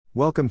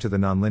Welcome to the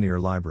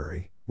Nonlinear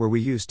Library, where we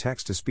use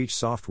text-to-speech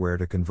software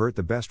to convert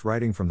the best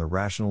writing from the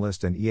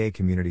rationalist and EA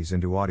communities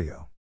into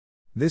audio.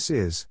 This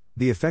is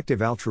The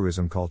Effective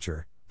Altruism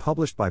Culture,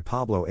 published by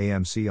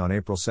PabloAMC on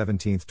April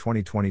 17,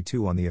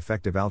 2022 on the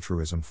Effective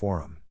Altruism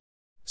Forum.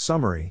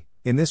 Summary: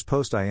 in this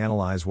post I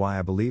analyze why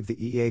I believe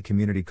the EA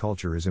community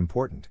culture is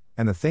important,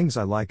 and the things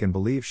I like and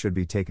believe should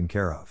be taken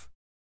care of.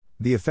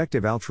 The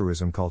Effective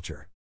Altruism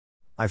Culture.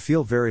 I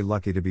feel very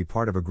lucky to be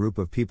part of a group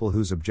of people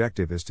whose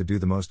objective is to do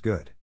the most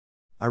good.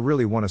 I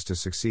really want us to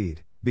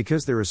succeed,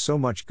 because there is so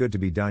much good to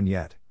be done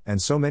yet, and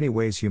so many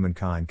ways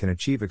humankind can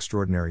achieve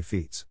extraordinary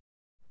feats.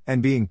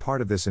 And being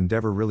part of this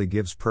endeavor really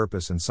gives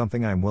purpose and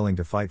something I am willing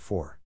to fight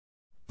for.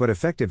 But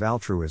effective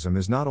altruism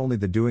is not only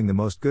the doing the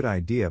most good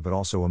idea but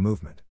also a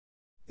movement.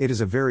 It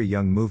is a very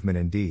young movement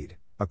indeed.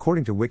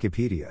 According to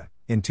Wikipedia,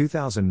 in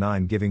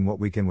 2009 Giving What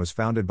We Can was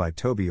founded by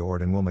Toby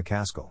Ord and Will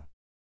MacAskill.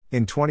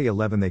 In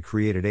 2011 they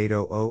created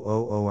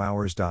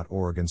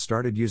 80000hours.org and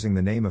started using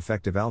the name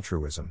Effective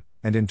Altruism,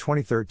 and in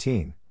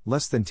 2013,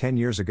 less than 10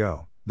 years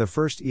ago, the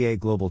first EA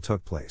Global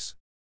took place.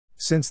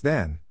 Since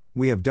then,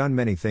 we have done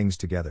many things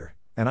together,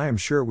 and I am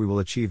sure we will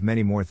achieve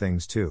many more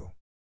things too.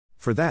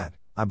 For that,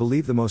 I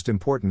believe the most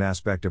important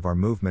aspect of our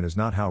movement is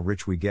not how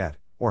rich we get,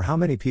 or how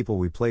many people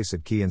we place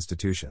at key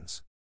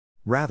institutions.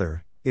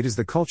 Rather, it is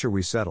the culture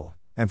we settle,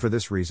 and for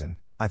this reason,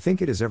 I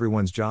think it is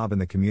everyone's job in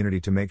the community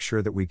to make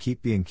sure that we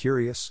keep being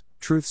curious,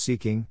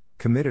 truth-seeking,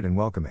 committed and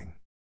welcoming.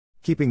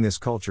 Keeping this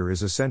culture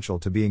is essential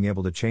to being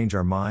able to change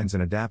our minds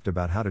and adapt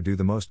about how to do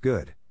the most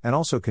good, and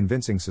also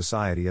convincing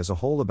society as a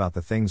whole about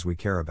the things we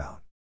care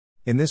about.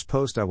 In this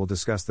post I will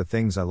discuss the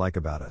things I like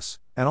about us,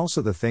 and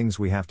also the things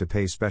we have to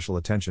pay special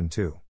attention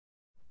to.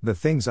 The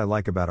things I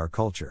like about our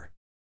culture.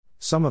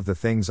 Some of the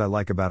things I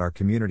like about our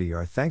community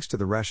are thanks to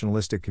the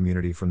rationalistic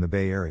community from the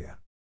Bay Area.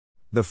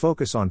 The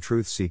focus on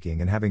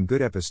truth-seeking and having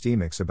good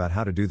epistemics about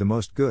how to do the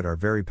most good are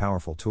very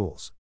powerful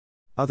tools.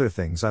 Other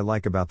things I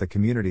like about the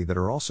community that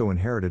are also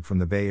inherited from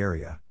the Bay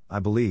Area, I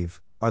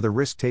believe, are the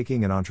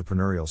risk-taking and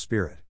entrepreneurial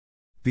spirit.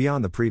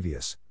 Beyond the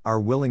previous,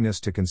 our willingness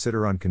to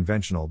consider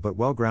unconventional but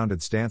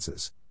well-grounded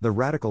stances, the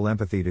radical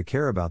empathy to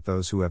care about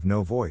those who have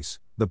no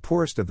voice, the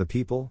poorest of the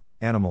people,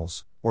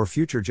 animals, or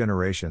future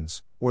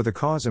generations, or the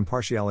cause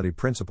impartiality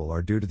principle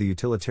are due to the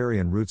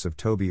utilitarian roots of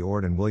Toby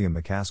Ord and William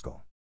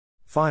MacAskill.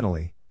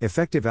 Finally,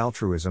 effective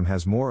altruism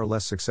has more or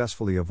less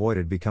successfully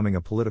avoided becoming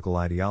a political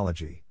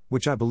ideology,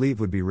 which I believe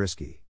would be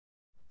risky.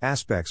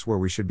 Aspects where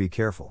we should be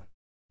careful.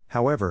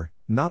 However,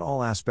 not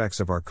all aspects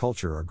of our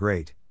culture are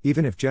great,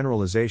 even if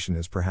generalization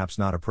is perhaps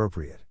not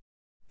appropriate.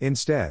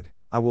 Instead,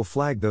 I will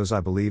flag those I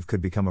believe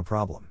could become a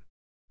problem.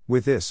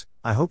 With this,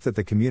 I hope that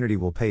the community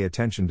will pay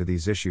attention to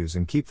these issues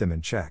and keep them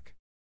in check.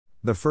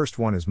 The first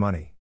one is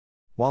money.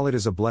 While it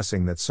is a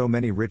blessing that so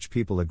many rich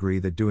people agree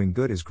that doing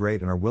good is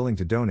great and are willing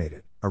to donate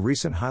it, a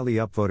recent highly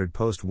upvoted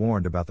post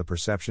warned about the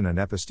perception and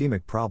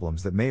epistemic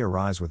problems that may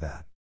arise with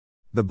that.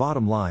 The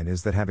bottom line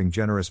is that having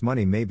generous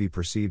money may be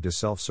perceived as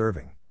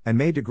self-serving, and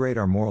may degrade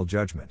our moral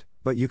judgment,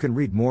 but you can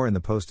read more in the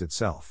post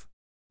itself.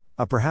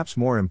 A perhaps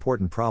more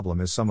important problem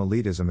is some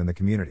elitism in the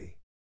community.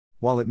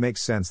 While it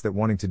makes sense that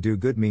wanting to do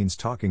good means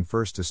talking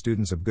first to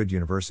students of good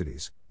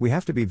universities, we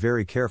have to be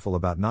very careful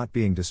about not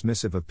being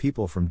dismissive of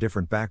people from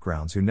different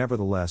backgrounds who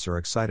nevertheless are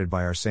excited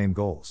by our same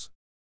goals.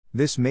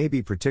 This may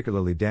be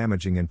particularly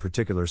damaging in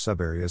particular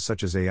subareas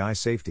such as AI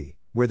safety,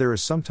 where there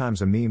is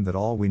sometimes a meme that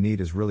all we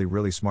need is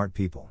really smart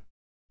people.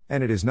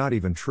 And it is not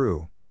even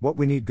true. What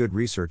we need good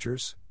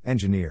researchers,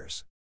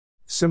 engineers.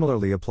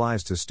 Similarly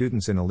applies to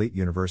students in elite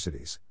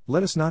universities.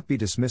 Let us not be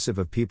dismissive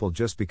of people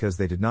just because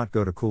they did not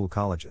go to cool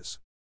colleges.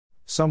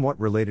 Somewhat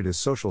related is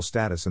social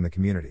status in the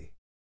community.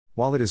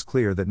 While it is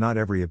clear that not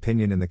every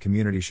opinion in the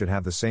community should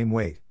have the same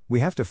weight, we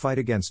have to fight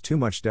against too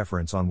much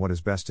deference on what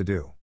is best to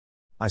do.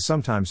 I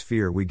sometimes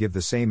fear we give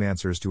the same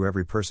answers to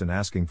every person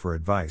asking for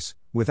advice,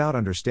 without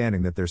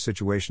understanding that their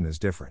situation is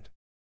different.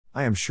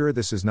 I am sure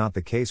this is not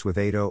the case with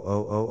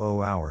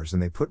 80000 hours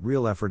and they put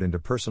real effort into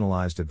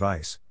personalized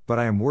advice, but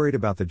I am worried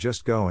about the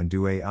just go and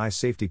do AI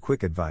safety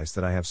quick advice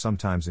that I have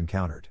sometimes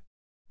encountered.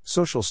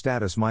 Social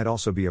status might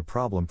also be a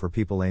problem for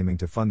people aiming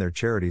to fund their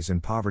charities in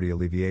poverty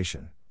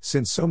alleviation,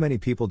 since so many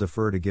people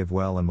defer to give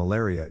well and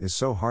malaria is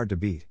so hard to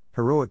beat.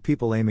 Heroic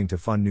people aiming to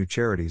fund new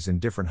charities in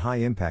different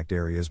high-impact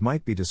areas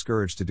might be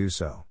discouraged to do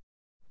so.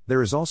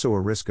 There is also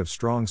a risk of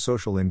strong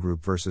social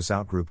in-group versus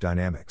out-group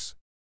dynamics.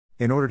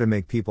 In order to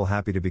make people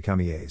happy to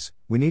become EAs,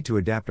 we need to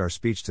adapt our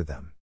speech to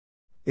them.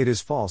 It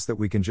is false that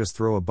we can just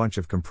throw a bunch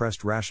of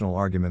compressed rational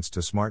arguments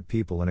to smart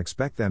people and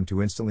expect them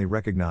to instantly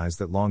recognize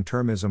that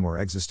long-termism or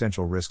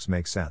existential risks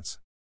make sense.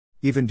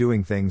 Even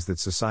doing things that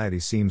society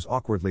seems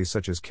awkwardly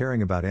such as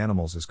caring about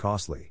animals is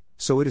costly,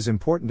 so it is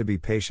important to be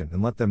patient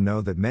and let them know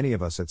that many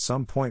of us at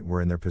some point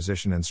were in their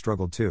position and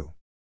struggled too.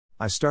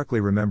 I starkly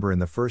remember in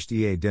the first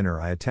EA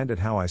dinner I attended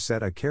how I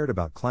said I cared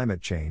about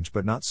climate change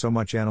but not so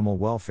much animal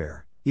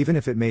welfare, even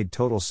if it made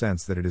total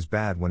sense that it is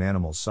bad when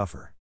animals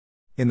suffer.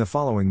 In the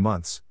following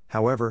months,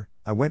 however,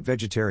 I went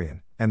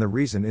vegetarian, and the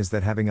reason is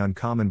that having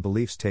uncommon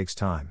beliefs takes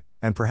time,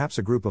 and perhaps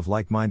a group of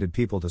like-minded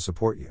people to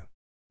support you.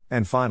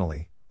 And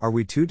finally, are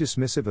we too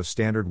dismissive of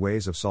standard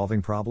ways of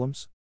solving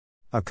problems?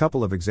 A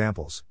couple of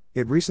examples.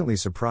 It recently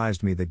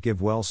surprised me that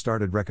GiveWell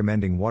started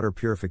recommending water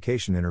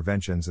purification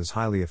interventions as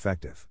highly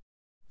effective.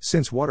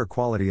 Since water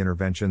quality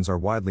interventions are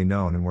widely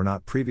known and were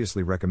not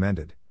previously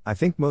recommended, I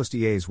think most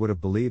EAs would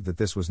have believed that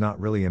this was not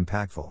really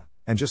impactful,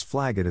 and just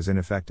flag it as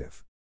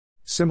ineffective.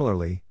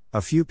 Similarly,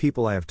 a few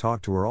people I have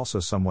talked to are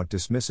also somewhat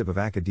dismissive of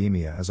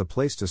academia as a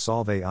place to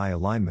solve AI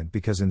alignment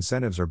because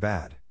incentives are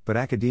bad, but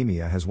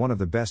academia has one of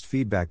the best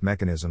feedback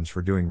mechanisms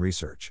for doing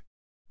research.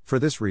 For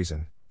this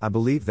reason, I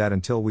believe that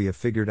until we have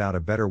figured out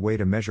a better way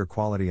to measure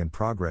quality and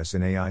progress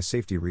in AI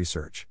safety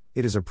research,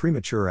 it is a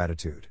premature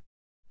attitude.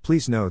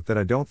 Please note that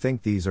I don't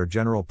think these are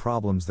general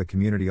problems the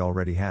community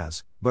already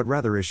has, but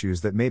rather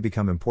issues that may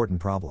become important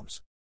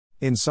problems.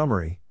 In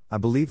summary, I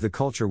believe the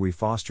culture we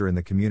foster in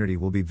the community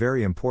will be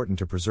very important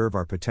to preserve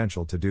our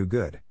potential to do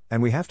good,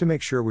 and we have to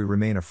make sure we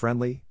remain a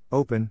friendly,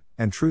 open,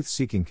 and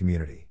truth-seeking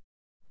community.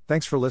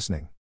 Thanks for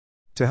listening.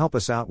 To help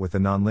us out with the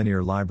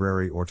Nonlinear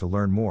Library or to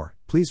learn more,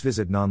 please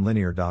visit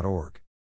nonlinear.org.